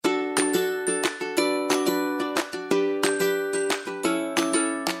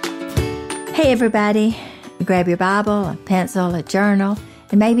Hey everybody, grab your Bible, a pencil, a journal,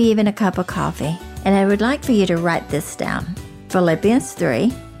 and maybe even a cup of coffee. And I would like for you to write this down. Philippians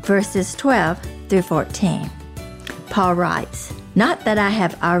 3, verses 12 through 14. Paul writes, "Not that I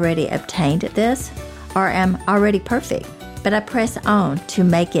have already obtained this or am already perfect, but I press on to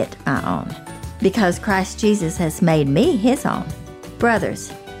make it my own, because Christ Jesus has made me his own.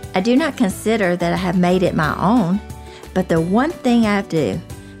 Brothers, I do not consider that I have made it my own, but the one thing I do,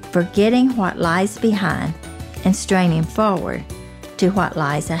 forgetting what lies behind and straining forward to what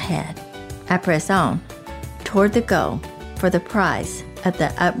lies ahead, I press on toward the goal for the prize of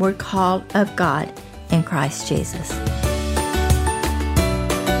the upward call of God in Christ Jesus."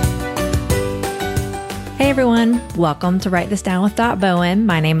 Hey everyone, welcome to Write This Down with Dot Bowen.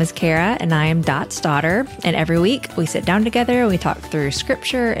 My name is Kara and I am Dot's daughter. And every week we sit down together, we talk through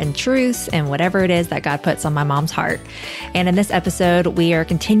scripture and truths and whatever it is that God puts on my mom's heart. And in this episode, we are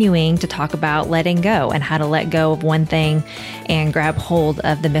continuing to talk about letting go and how to let go of one thing and grab hold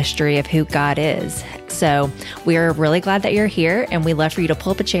of the mystery of who God is. So we are really glad that you're here and we love for you to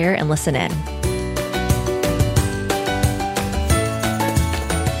pull up a chair and listen in.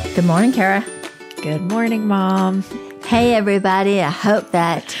 Good morning, Kara. Good morning, Mom. Hey, everybody. I hope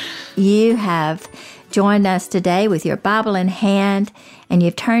that you have joined us today with your Bible in hand and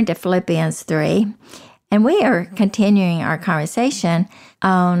you've turned to Philippians 3. And we are continuing our conversation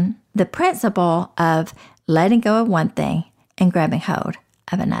on the principle of letting go of one thing and grabbing hold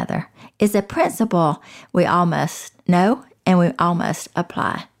of another. It's a principle we all must know and we all must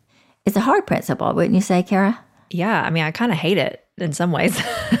apply. It's a hard principle, wouldn't you say, Kara? Yeah, I mean, I kind of hate it in some ways.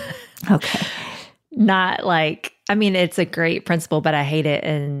 Okay. Not like, I mean, it's a great principle, but I hate it.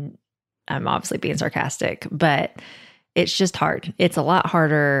 And I'm obviously being sarcastic, but it's just hard. It's a lot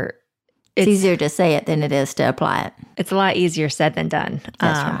harder. It's easier to say it than it is to apply it. It's a lot easier said than done,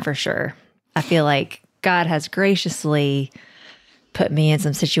 Right. For sure. I feel like God has graciously put me in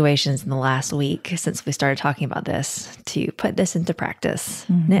some situations in the last week since we started talking about this to put this into practice.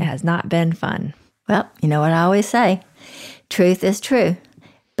 And it has not been fun. Well, you know what I always say? Truth is true,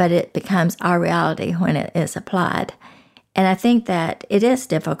 but it becomes our reality when it is applied. And I think that it is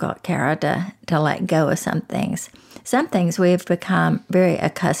difficult, Kara, to let go of some things. Some things we've become very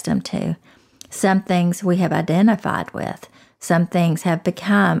accustomed to. Some things we have identified with. Some things have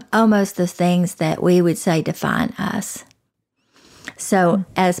become almost the things that we would say define us. So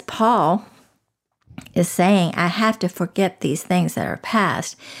as Paul is saying, I have to forget these things that are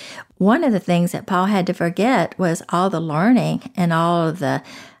past. One of the things that Paul had to forget was all the learning and all of the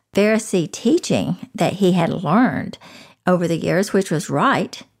Pharisee teaching that he had learned over the years, which was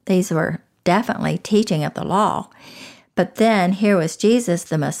right. These were definitely teaching of the law. But then here was Jesus,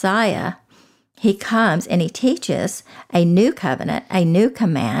 the Messiah. He comes and he teaches a new covenant, a new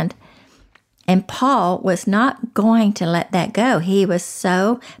command. And Paul was not going to let that go. He was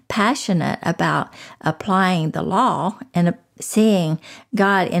so passionate about applying the law and seeing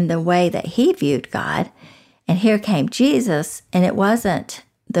God in the way that he viewed God. And here came Jesus, and it wasn't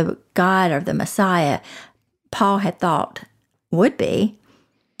the God or the Messiah Paul had thought would be.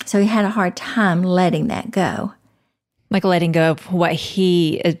 So he had a hard time letting that go. Like letting go of what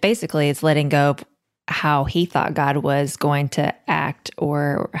it's letting go of how he thought God was going to act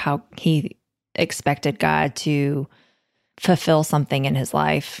or how he expected God to fulfill something in his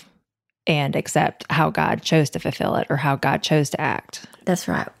life and accept how God chose to fulfill it or how God chose to act. That's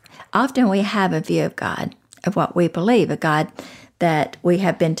right. Often we have a view of God, of what we believe, a God that we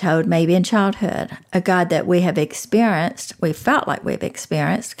have been told maybe in childhood, a God that we have experienced, we felt like we've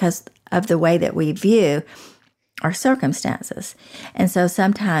experienced because of the way that we view our circumstances. And so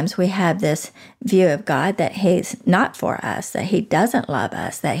sometimes we have this view of God that he's not for us, that he doesn't love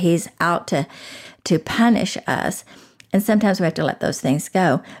us, that he's out to punish us. And sometimes we have to let those things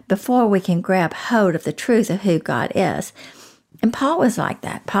go before we can grab hold of the truth of who God is. And Paul was like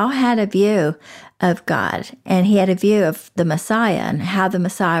that. Paul had a view of God, and he had a view of the Messiah and how the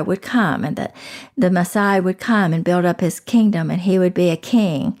Messiah would come, and that the Messiah would come and build up his kingdom, and he would be a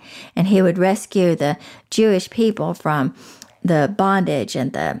king, and he would rescue the Jewish people from the bondage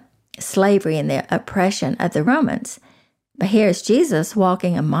and the slavery and the oppression of the Romans. But here's Jesus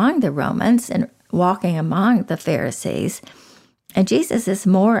walking among the Romans and walking among the Pharisees, and Jesus is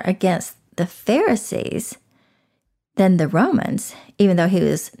more against the Pharisees than the Romans, even though he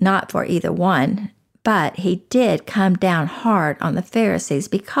was not for either one. But he did come down hard on the Pharisees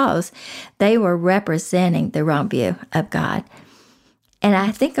because they were representing the wrong view of God. And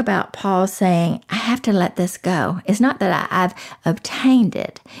I think about Paul saying, I have to let this go. It's not that I've obtained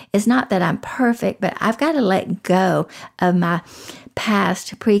it. It's not that I'm perfect, but I've got to let go of my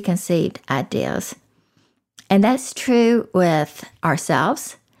past preconceived ideas. And that's true with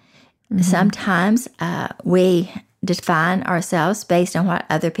ourselves. Mm-hmm. Sometimes we define ourselves based on what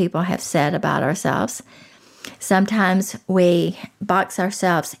other people have said about ourselves. Sometimes we box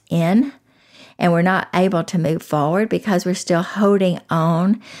ourselves in and we're not able to move forward because we're still holding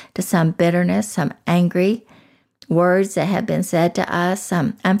on to some bitterness, some angry words that have been said to us,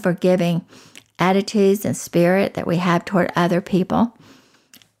 some unforgiving attitudes and spirit that we have toward other people.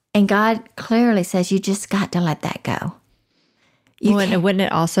 And God clearly says, you just got to let that go. Wouldn't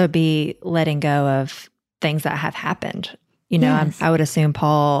it also be letting go of things that have happened? You know, Yes. I would assume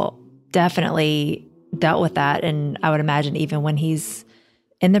Paul definitely dealt with that. And I would imagine even when he's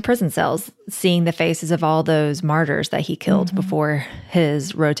in the prison cells, seeing the faces of all those martyrs that he killed before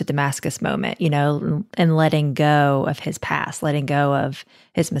his road to Damascus moment, you know, and letting go of his past, letting go of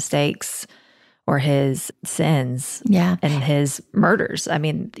his mistakes or his sins and his murders. I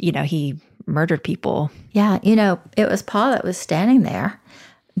mean, you know, he murdered people. Yeah, you know, it was Paul that was standing there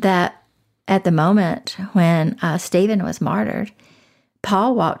that at the moment when Stephen was martyred,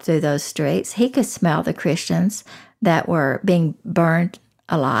 Paul walked through those streets. He could smell the Christians that were being burned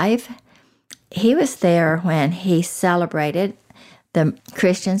alive. He was there when he celebrated the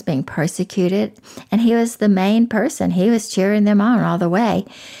Christians being persecuted, and he was the main person. He was cheering them on all the way.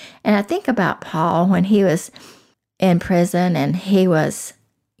 And I think about Paul when he was in prison and he was,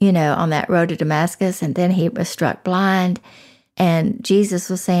 you know, on that road to Damascus, and then he was struck blind. And Jesus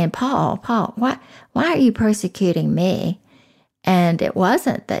was saying, Paul, why are you persecuting me? And it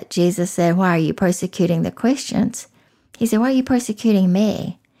wasn't that Jesus said, why are you persecuting the Christians? He said, why are you persecuting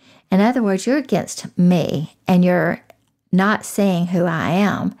me? In other words, you're against me and you're not seeing who I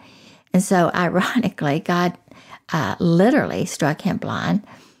am. And so ironically, God literally struck him blind.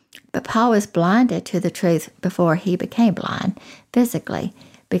 But Paul was blinded to the truth before he became blind physically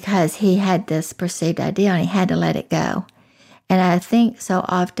because he had this perceived idea and he had to let it go. And I think so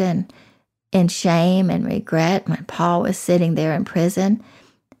often in shame and regret, when Paul was sitting there in prison,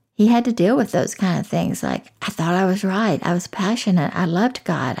 he had to deal with those kind of things. Like, I thought I was right. I was passionate. I loved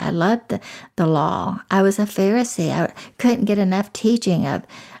God. I loved the law. I was a Pharisee. I couldn't get enough teaching of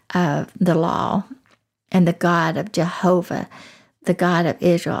the law and the God of Jehovah, the God of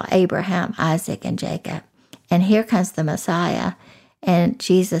Israel, Abraham, Isaac, and Jacob. And here comes the Messiah, and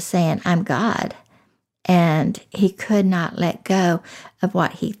Jesus saying, I'm God. And he could not let go of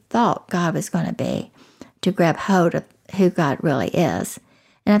what he thought God was going to be to grab hold of who God really is.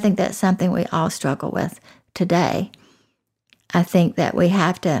 And I think that's something we all struggle with today. I think that we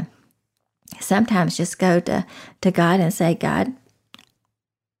have to sometimes just go to God and say, God,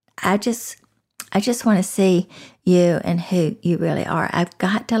 I just want to see you and who you really are. I've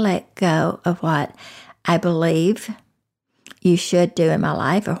got to let go of what I believe you should do in my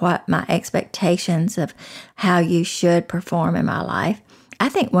life or what my expectations of how you should perform in my life. I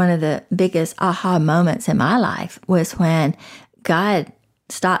think one of the biggest aha moments in my life was when God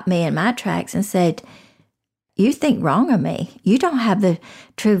stopped me in my tracks and said, you think wrong of me. You don't have the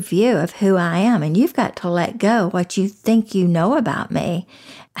true view of who I am, and you've got to let go what you think you know about me,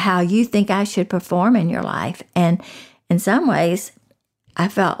 how you think I should perform in your life. And in some ways, I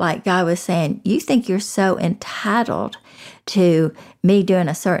felt like God was saying, you think you're so entitled to me doing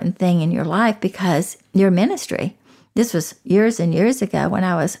a certain thing in your life because your ministry. This was years and years ago when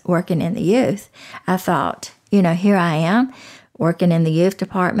I was working in the youth. I thought, you know, here I am working in the youth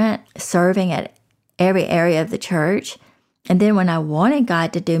department, serving at every area of the church. And then when I wanted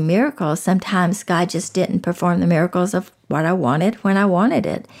God to do miracles, sometimes God just didn't perform the miracles of what I wanted when I wanted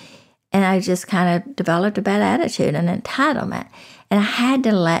it. And I just kind of developed a bad attitude and entitlement. And I had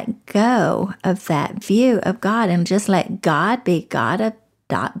to let go of that view of God and just let God be God of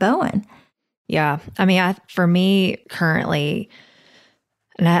Dot Bowen. Yeah. I mean, for me currently,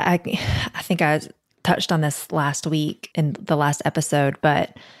 and I think I touched on this last week in the last episode,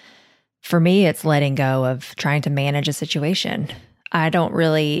 but for me, it's letting go of trying to manage a situation.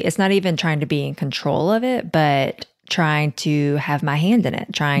 It's not even trying to be in control of it, but trying to have my hand in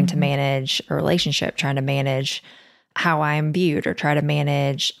it, trying to manage a relationship, trying to manage how I'm viewed or try to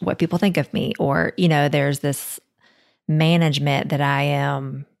manage what people think of me. Or, you know, there's this management that I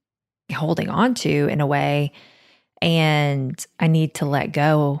am holding on to in a way, and I need to let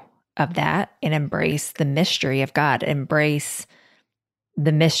go of that and embrace the mystery of God, embrace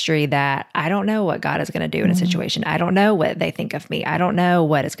the mystery that I don't know what God is going to do in a situation. I don't know what they think of me. I don't know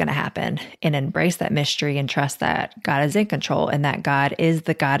what is going to happen, and embrace that mystery and trust that God is in control and that God is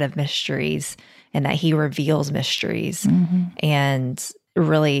the God of mysteries and that he reveals mysteries, and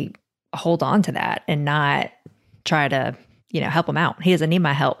really hold on to that and not try to, help him out. He doesn't need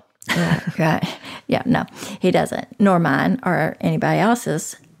my help. Right. Yeah, no, he doesn't, nor mine or anybody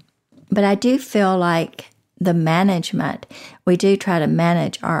else's. But I do feel like the management, we do try to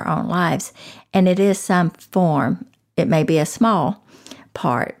manage our own lives, and it is some form. It may be a small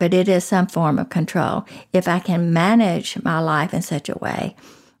part, but it is some form of control. If I can manage my life in such a way,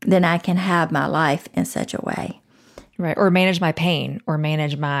 then I can have my life in such a way. Right. Or manage my pain or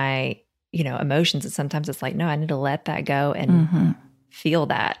manage my, emotions. And sometimes it's like, no, I need to let that go and feel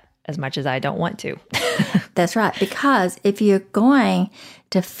that as much as I don't want to. That's right. Because if you're going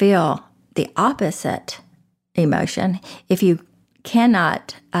to feel the opposite emotion, if you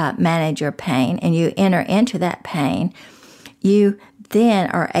cannot manage your pain and you enter into that pain, you then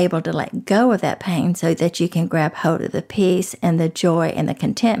are able to let go of that pain so that you can grab hold of the peace and the joy and the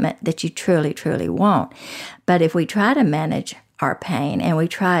contentment that you truly, truly want. But if we try to manage our pain and we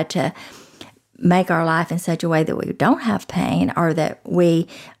try to make our life in such a way that we don't have pain, or that we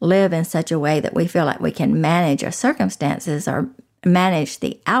live in such a way that we feel like we can manage our circumstances or manage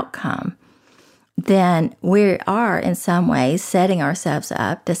the outcome, then we are in some ways setting ourselves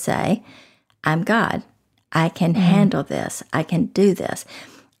up to say, I'm God. I can handle this. I can do this.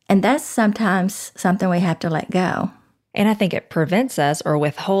 And that's sometimes something we have to let go. And I think it prevents us or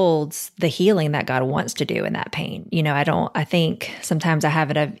withholds the healing that God wants to do in that pain. I think sometimes I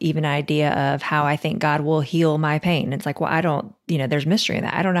have even an idea of how I think God will heal my pain. It's like, well, I don't, there's mystery in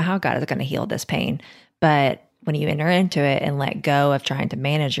that. I don't know how God is going to heal this pain. But when you enter into it and let go of trying to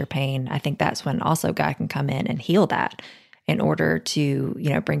manage your pain, I think that's when also God can come in and heal that in order to,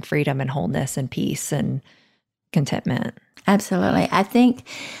 bring freedom and wholeness and peace and contentment. Absolutely. I think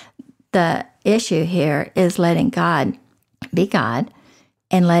the issue here is letting God be God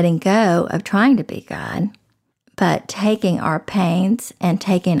and letting go of trying to be God, but taking our pains and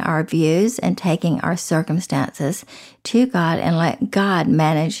taking our views and taking our circumstances to God and let God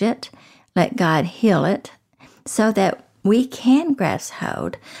manage it, let God heal it, so that we can grasp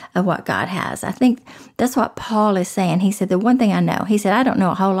hold of what God has. I think that's what Paul is saying. He said, the one thing I know, he said, I don't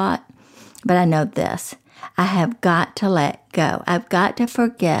know a whole lot, but I know this. I have got to let go. I've got to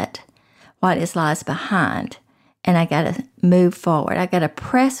forget what is lies behind, and I got to move forward. I got to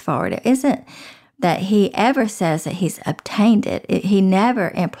press forward. It isn't that he ever says that he's obtained it. He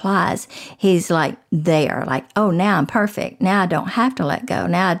never implies he's like there, like, oh, now I'm perfect. Now I don't have to let go.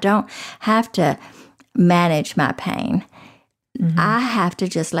 Now I don't have to manage my pain. I have to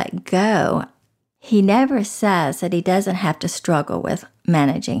just let go. He never says that he doesn't have to struggle with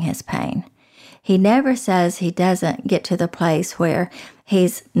managing his pain. He never says he doesn't get to the place where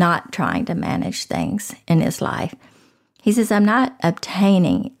he's not trying to manage things in his life. He says, I'm not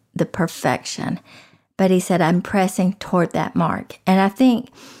obtaining the perfection, but he said, I'm pressing toward that mark. And I think,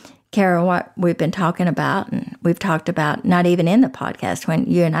 Kara, what we've been talking about, and we've talked about not even in the podcast, when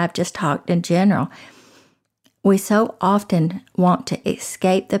you and I have just talked in general, we so often want to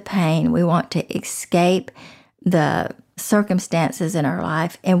escape the pain. We want to escape the circumstances in our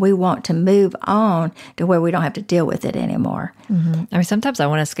life, and we want to move on to where we don't have to deal with it anymore. I mean, sometimes I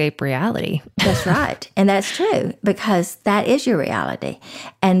want to escape reality. That's right. And that's true, because that is your reality.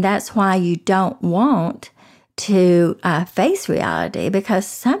 And that's why you don't want to face reality, because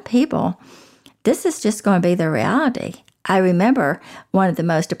some people, this is just going to be their reality. I remember one of the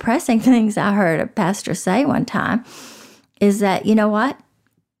most depressing things I heard a pastor say one time is that, you know what?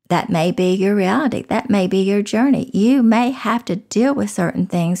 That may be your reality. That may be your journey. You may have to deal with certain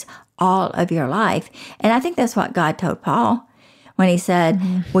things all of your life. And I think that's what God told Paul when he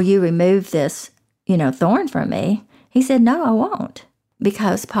said, will you remove this, thorn from me? He said, no, I won't.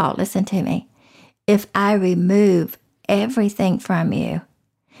 Because, Paul, listen to me. If I remove everything from you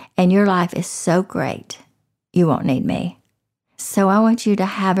and your life is so great, you won't need me. So I want you to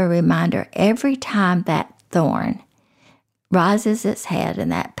have a reminder every time that thorn rises its head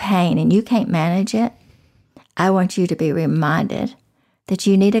and that pain and you can't manage it, I want you to be reminded that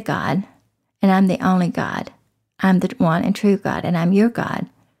you need a God, and I'm the only God. I'm the one and true God, and I'm your God.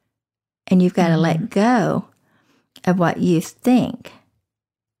 And you've got to let go of what you think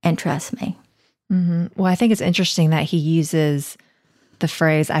and trust me. Well, I think it's interesting that he uses the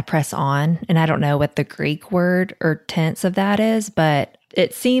phrase, I press on, and I don't know what the Greek word or tense of that is, but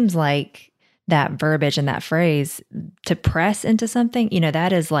it seems like that verbiage and that phrase, to press into something,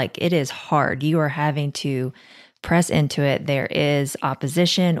 that is like, it is hard. You are having to press into it, there is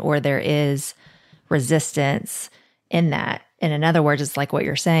opposition or there is resistance in that. And in other words, it's like what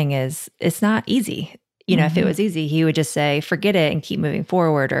you're saying is it's not easy. If it was easy, he would just say, forget it and keep moving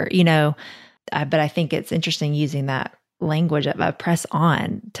forward or, but I think it's interesting using that language of press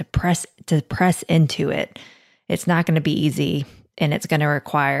on to press into it. It's not going to be easy and it's going to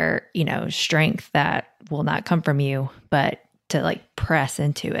require, strength that will not come from you, but to like press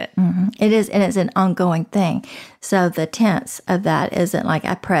into it. It is, and it's an ongoing thing. So the tense of that isn't like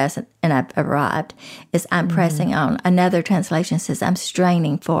I press and I've arrived. It's I'm pressing on. Another translation says I'm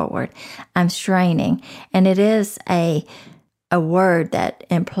straining forward. I'm straining. And it is a word that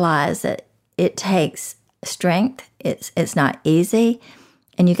implies that it takes strength. It's not easy.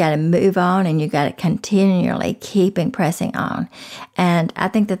 And you got to move on and you got to continually pressing on. And I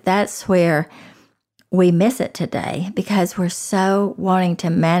think that that's where we miss it today because we're so wanting to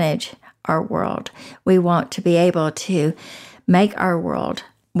manage our world. We want to be able to make our world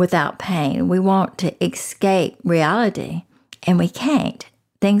without pain. We want to escape reality, and we can't.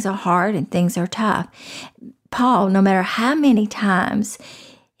 Things are hard and things are tough. Paul, no matter how many times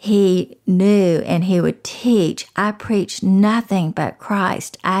he knew and he would teach, I preach nothing but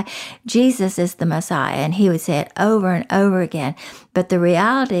Christ. Jesus is the Messiah, and he would say it over and over again. But the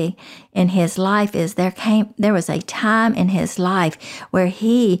reality in his life is there was a time in his life where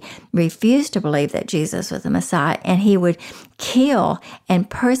he refused to believe that Jesus was the Messiah, and he would kill and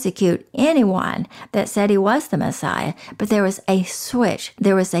persecute anyone that said he was the Messiah. But there was a switch.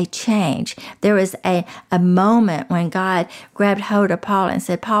 There was a change. There was a moment when God grabbed hold of Paul and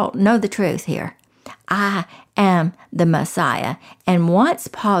said, Paul, know the truth here. I am the Messiah. And once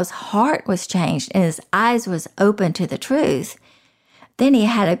Paul's heart was changed and his eyes was open to the truth, then he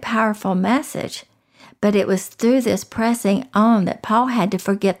had a powerful message. But it was through this pressing on that Paul had to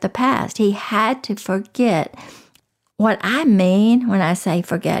forget the past. He had to forget. What I mean when I say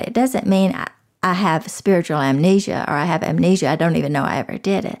forget, it doesn't mean I have spiritual amnesia or I have amnesia. I don't even know I ever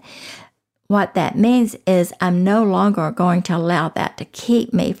did it. What that means is I'm no longer going to allow that to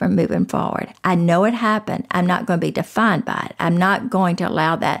keep me from moving forward. I know it happened. I'm not going to be defined by it. I'm not going to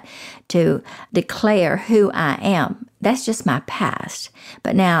allow that to declare who I am. That's just my past.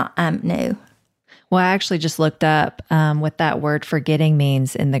 But now I'm new. Well, I actually just looked up what that word forgetting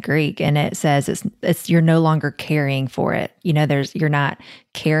means in the Greek, and it says it's you're no longer caring for it. You're not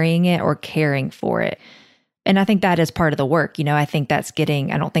carrying it or caring for it. And I think that is part of the work. I think I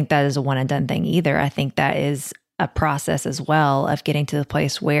don't think that is a one and done thing either. I think that is a process as well of getting to the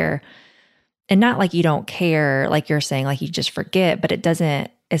place where, and not like you don't care, like you're saying, like you just forget, but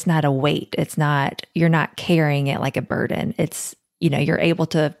it's not a weight. You're not carrying it like a burden. It's, you're able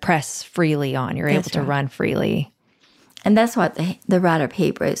to press freely on. You're able to run freely. And that's what the writer of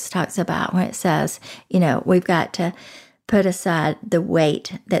Hebrews talks about when it says, we've got to put aside the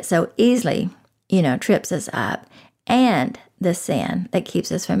weight that so easily trips us up, and the sin that keeps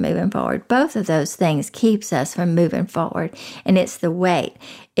us from moving forward. Both of those things keeps us from moving forward, and it's the weight.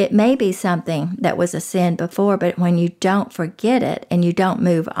 It may be something that was a sin before, but when you don't forget it and you don't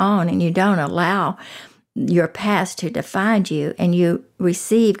move on and you don't allow your past to define you and you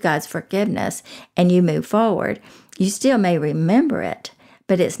receive God's forgiveness and you move forward, you still may remember it,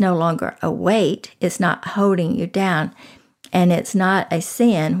 but it's no longer a weight. It's not holding you down. And it's not a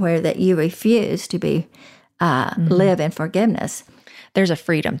sin where that you refuse to be live in forgiveness. There's a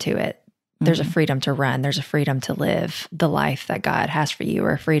freedom to it. There's a freedom to run. There's a freedom to live the life that God has for you,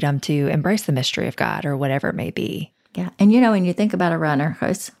 or a freedom to embrace the mystery of God, or whatever it may be. Yeah. And when you think about a runner,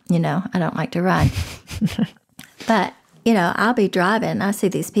 because, I don't like to run. But, I'll be driving. I see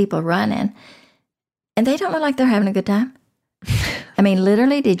these people running, and they don't look like they're having a good time. I mean,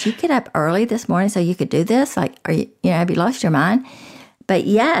 literally, did you get up early this morning so you could do this? Like, have you lost your mind? But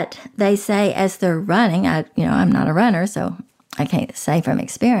yet, they say as they're running, I'm not a runner, so I can't say from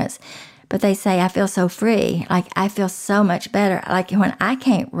experience, but they say, I feel so free. Like, I feel so much better. Like, when I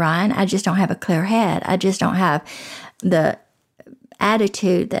can't run, I just don't have a clear head. I just don't have the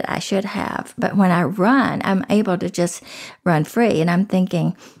attitude that I should have. But when I run, I'm able to just run free. And I'm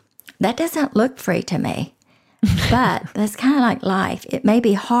thinking, that doesn't look free to me. But that's kind of like life. It may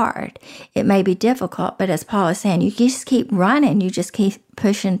be hard. It may be difficult. But as Paul is saying, you just keep running. You just keep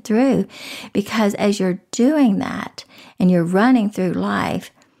pushing through. Because as you're doing that and you're running through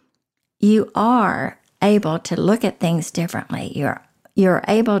life, you are able to look at things differently. You're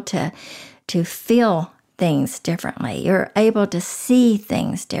able to feel things differently. You're able to see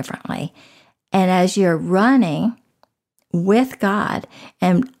things differently. And as you're running with God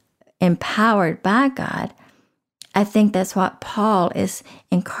and empowered by God, I think that's what Paul is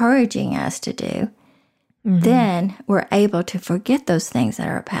encouraging us to do, then we're able to forget those things that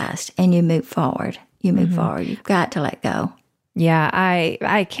are past and you move forward. You move forward. You've got to let go. Yeah,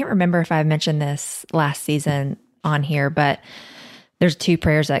 I can't remember if I mentioned this last season on here, but there's two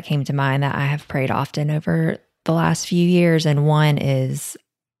prayers that came to mind that I have prayed often over the last few years. And one is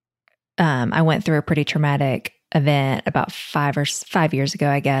I went through a pretty traumatic event about 5 years ago,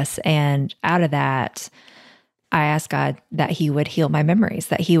 I guess. And out of that, I asked God that He would heal my memories,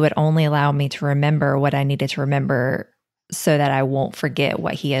 that He would only allow me to remember what I needed to remember so that I won't forget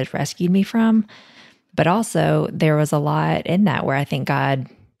what He had rescued me from. But also, there was a lot in that where I think God,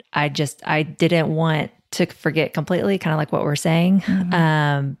 I didn't want to forget completely, kind of like what we're saying.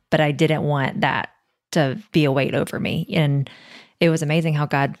 But I didn't want that to be a weight over me. And it was amazing how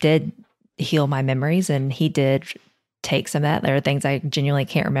God did heal my memories, and He did take some of that. There are things I genuinely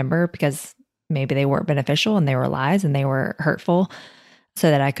can't remember because maybe they weren't beneficial and they were lies and they were hurtful, so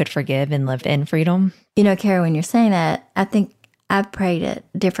that I could forgive and live in freedom. You know, Kara, when you're saying that, I think I've prayed it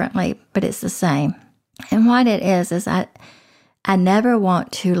differently, but it's the same. And what it is I never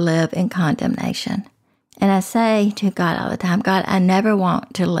want to live in condemnation. And I say to God all the time, God, I never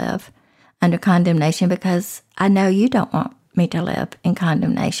want to live under condemnation because I know you don't want me to live in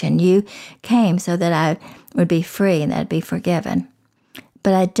condemnation. You came so that I would be free and that I'd be forgiven.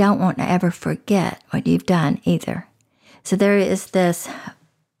 But I don't want to ever forget what you've done either. So there is this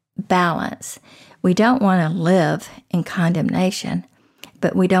balance. We don't want to live in condemnation,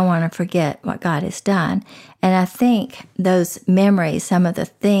 but we don't want to forget what God has done. And I think those memories, some of the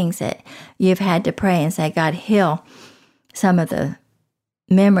things that you've had to pray and say, God, heal some of the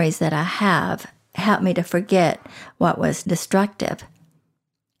memories that I have, help me to forget what was destructive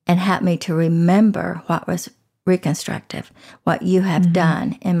and help me to remember what was reconstructive, what you have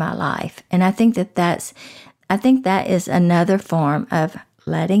done in my life. And I think that is another form of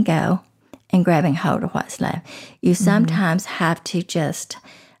letting go and grabbing hold of what's left. You sometimes have to just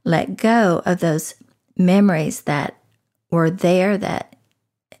let go of those memories that were there that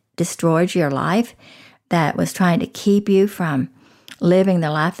destroyed your life, that was trying to keep you from living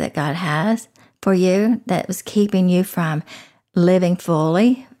the life that God has for you, that was keeping you from living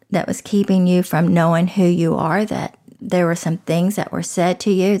fully, that was keeping you from knowing who you are, that there were some things that were said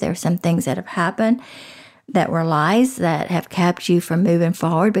to you, there were some things that have happened that were lies that have kept you from moving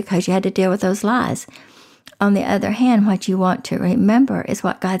forward because you had to deal with those lies. On the other hand, what you want to remember is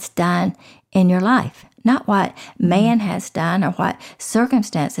what God's done in your life, not what man has done or what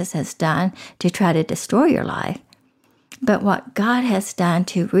circumstances has done to try to destroy your life, but what God has done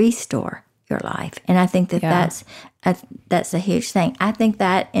to restore your life. And I think that that's a huge thing. I think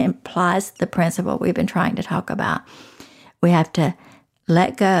that implies the principle we've been trying to talk about. We have to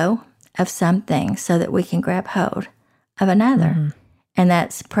let go of something so that we can grab hold of another. And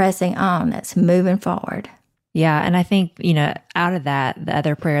that's pressing on, that's moving forward. Yeah. And I think, out of that, the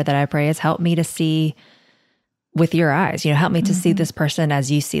other prayer that I pray is help me to see with your eyes, help me to see this person as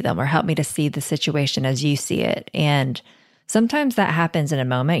you see them, or help me to see the situation as you see it. And sometimes that happens in a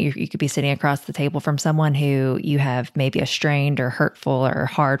moment. You could be sitting across the table from someone who you have maybe a strained or hurtful or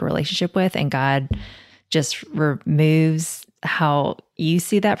hard relationship with, and God just removes how you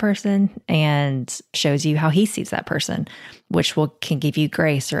see that person and shows you how He sees that person, which can give you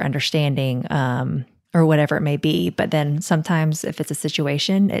grace or understanding, or whatever it may be. But then sometimes if it's a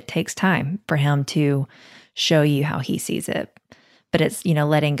situation, it takes time for Him to show you how He sees it. But it's,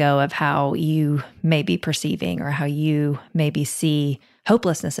 letting go of how you may be perceiving or how you maybe see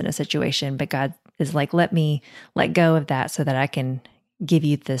hopelessness in a situation. But God is like, let me let go of that so that I can give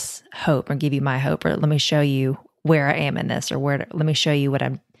you this hope, or give you my hope, or let me show you where I am in this, or let me show you what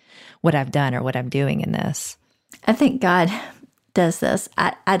I've done or what I'm doing in this. I think God does this.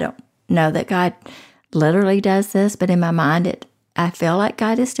 I don't know that God literally does this, but in my mind, I feel like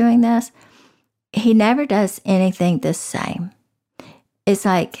God is doing this. He never does anything the same. It's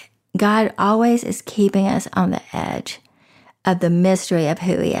like God always is keeping us on the edge of the mystery of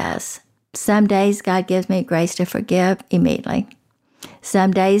who He is. Some days God gives me grace to forgive immediately.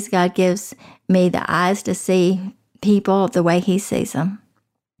 Some days God gives me the eyes to see people the way He sees them.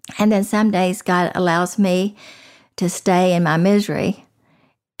 And then some days God allows me to stay in my misery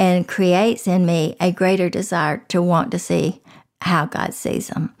and creates in me a greater desire to want to see how God sees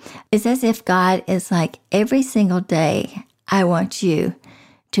them. It's as if God is like, every single day, I want you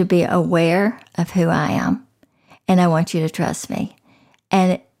to be aware of who I am, and I want you to trust me.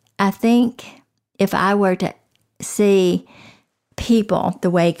 And I think if I were to see people the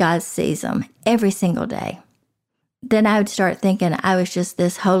way God sees them every single day, then I would start thinking I was just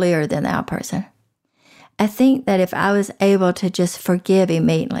this holier than thou person. I think that if I was able to just forgive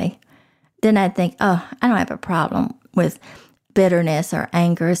immediately, then I'd think, oh, I don't have a problem with bitterness or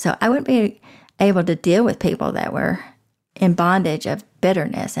anger. So I wouldn't be able to deal with people that were in bondage of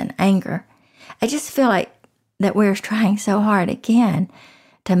bitterness and anger. I just feel like that we're trying so hard again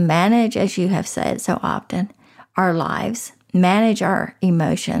to manage, as you have said so often, our lives, manage our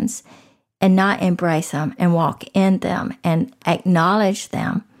emotions, and not embrace them and walk in them and acknowledge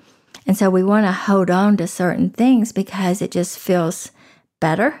them. And so we want to hold on to certain things because it just feels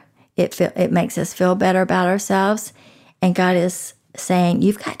better. It makes us feel better about ourselves. And God is saying,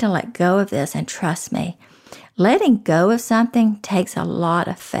 you've got to let go of this and trust me. Letting go of something takes a lot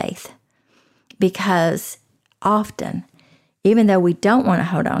of faith because often, even though we don't want to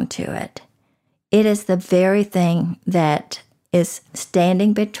hold on to it, it is the very thing that is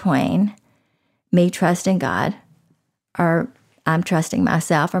standing between me trusting God or I'm trusting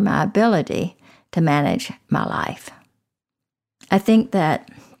myself or my ability to manage my life. I think that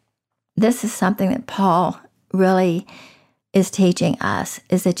this is something that Paul really is teaching us,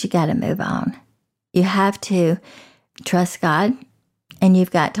 is that you got to move on. You have to trust God, and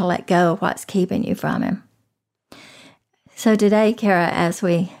you've got to let go of what's keeping you from Him. So today, Kara, as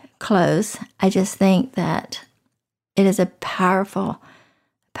we close, I just think that it is a powerful,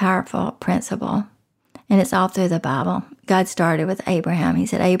 powerful principle, and it's all through the Bible. God started with Abraham. He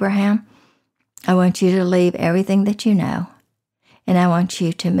said, Abraham, I want you to leave everything that you know, and I want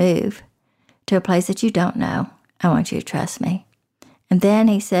you to move to a place that you don't know. I want you to trust me. And then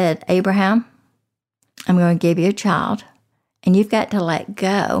he said, Abraham, I'm going to give you a child, and you've got to let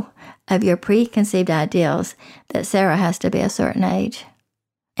go of your preconceived ideals that Sarah has to be a certain age,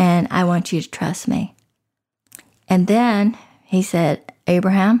 and I want you to trust me. And then he said,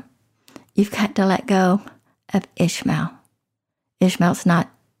 Abraham, you've got to let go of Ishmael. Ishmael's not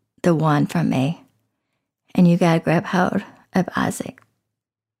the one from me, and you got to grab hold of Isaac.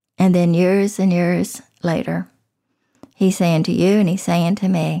 And then years and years later, he's saying to you and he's saying to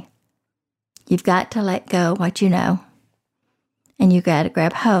me, you've got to let go what you know, and you got to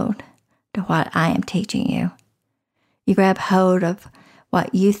grab hold to what I am teaching you. You grab hold of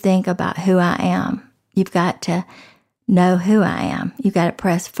what you think about who I am. You've got to know who I am. You've got to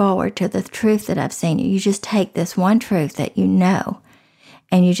press forward to the truth that I've seen you. You just take this one truth that you know,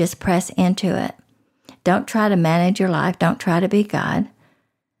 and you just press into it. Don't try to manage your life. Don't try to be God.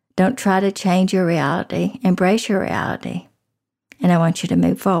 Don't try to change your reality. Embrace your reality. And I want you to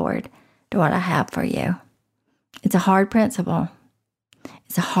move forward to what I have for you. It's a hard principle.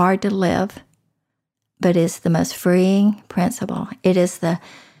 It's hard to live, but it's the most freeing principle. It is the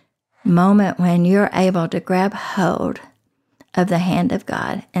moment when you're able to grab hold of the hand of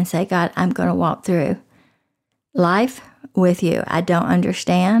God and say, God, I'm going to walk through life with you. I don't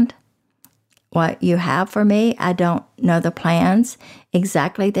understand what you have for me. I don't know the plans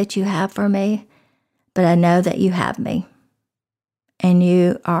exactly that you have for me, but I know that you have me. And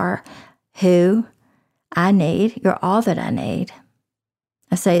you are who I need. You're all that I need.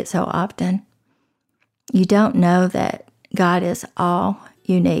 I say it so often. You don't know that God is all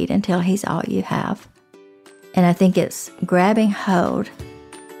you need until He's all you have. And I think it's grabbing hold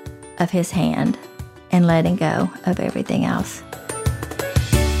of His hand and letting go of everything else.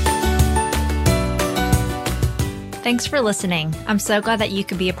 Thanks for listening. I'm so glad that you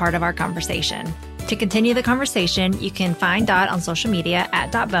could be a part of our conversation. To continue the conversation, you can find Dot on social media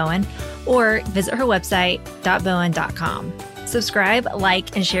at .bowen or visit her website, .bowen.com. Subscribe,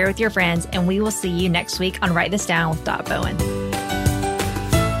 like, and share with your friends, and we will see you next week on Write This Down with Bowen.